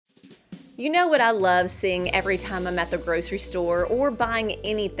You know what I love seeing every time I'm at the grocery store or buying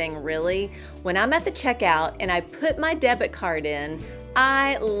anything really? When I'm at the checkout and I put my debit card in,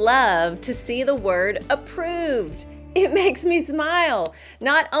 I love to see the word approved. It makes me smile.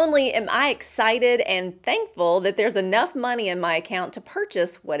 Not only am I excited and thankful that there's enough money in my account to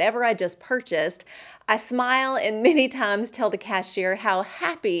purchase whatever I just purchased, I smile and many times tell the cashier how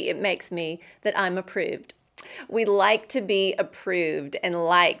happy it makes me that I'm approved. We like to be approved and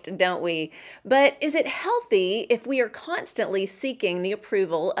liked, don't we? But is it healthy if we are constantly seeking the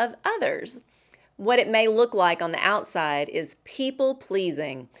approval of others? What it may look like on the outside is people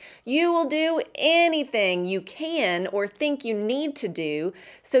pleasing. You will do anything you can or think you need to do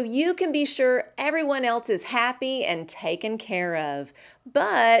so you can be sure everyone else is happy and taken care of,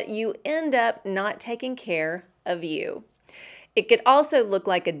 but you end up not taking care of you. It could also look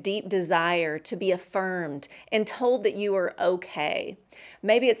like a deep desire to be affirmed and told that you are okay.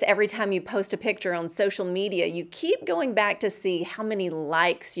 Maybe it's every time you post a picture on social media, you keep going back to see how many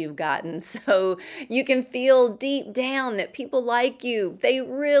likes you've gotten so you can feel deep down that people like you. They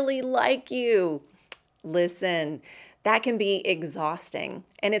really like you. Listen, that can be exhausting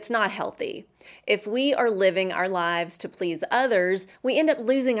and it's not healthy. If we are living our lives to please others, we end up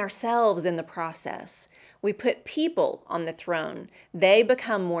losing ourselves in the process. We put people on the throne. They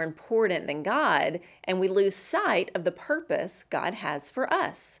become more important than God, and we lose sight of the purpose God has for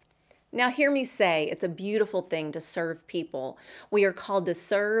us. Now, hear me say, it's a beautiful thing to serve people. We are called to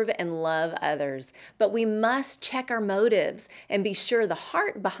serve and love others, but we must check our motives and be sure the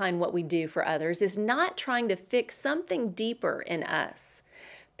heart behind what we do for others is not trying to fix something deeper in us.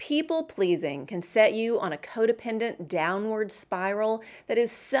 People-pleasing can set you on a codependent downward spiral that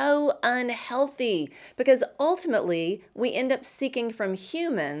is so unhealthy because ultimately we end up seeking from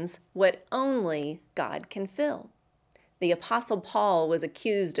humans what only God can fill. The Apostle Paul was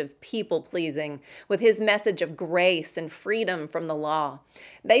accused of people-pleasing with his message of grace and freedom from the law.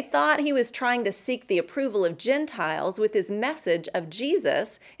 They thought he was trying to seek the approval of Gentiles with his message of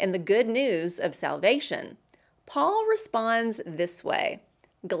Jesus and the good news of salvation. Paul responds this way.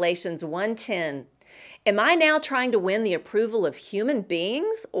 Galatians 1:10, am I now trying to win the approval of human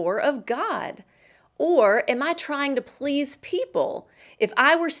beings or of God? Or am I trying to please people? If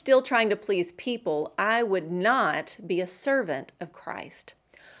I were still trying to please people, I would not be a servant of Christ.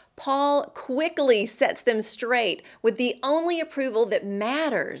 Paul quickly sets them straight with the only approval that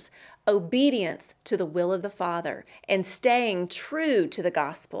matters, obedience to the will of the Father and staying true to the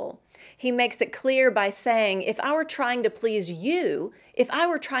gospel. He makes it clear by saying, if I were trying to please you, if I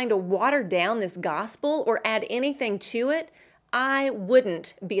were trying to water down this gospel or add anything to it, I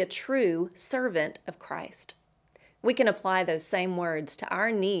wouldn't be a true servant of Christ. We can apply those same words to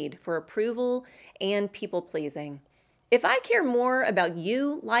our need for approval and people-pleasing. If I care more about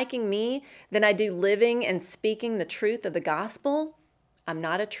you liking me than I do living and speaking the truth of the gospel, I'm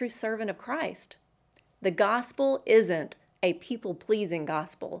not a true servant of Christ. The gospel isn't a people-pleasing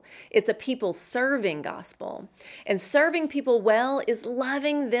gospel. It's a people-serving gospel. And serving people well is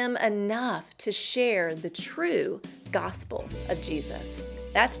loving them enough to share the true gospel of Jesus.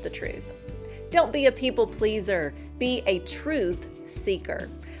 That's the truth. Don't be a people-pleaser. Be a truth seeker.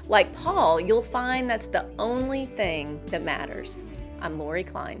 Like Paul, you'll find that's the only thing that matters. I'm Lori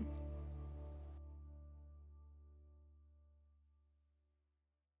Klein.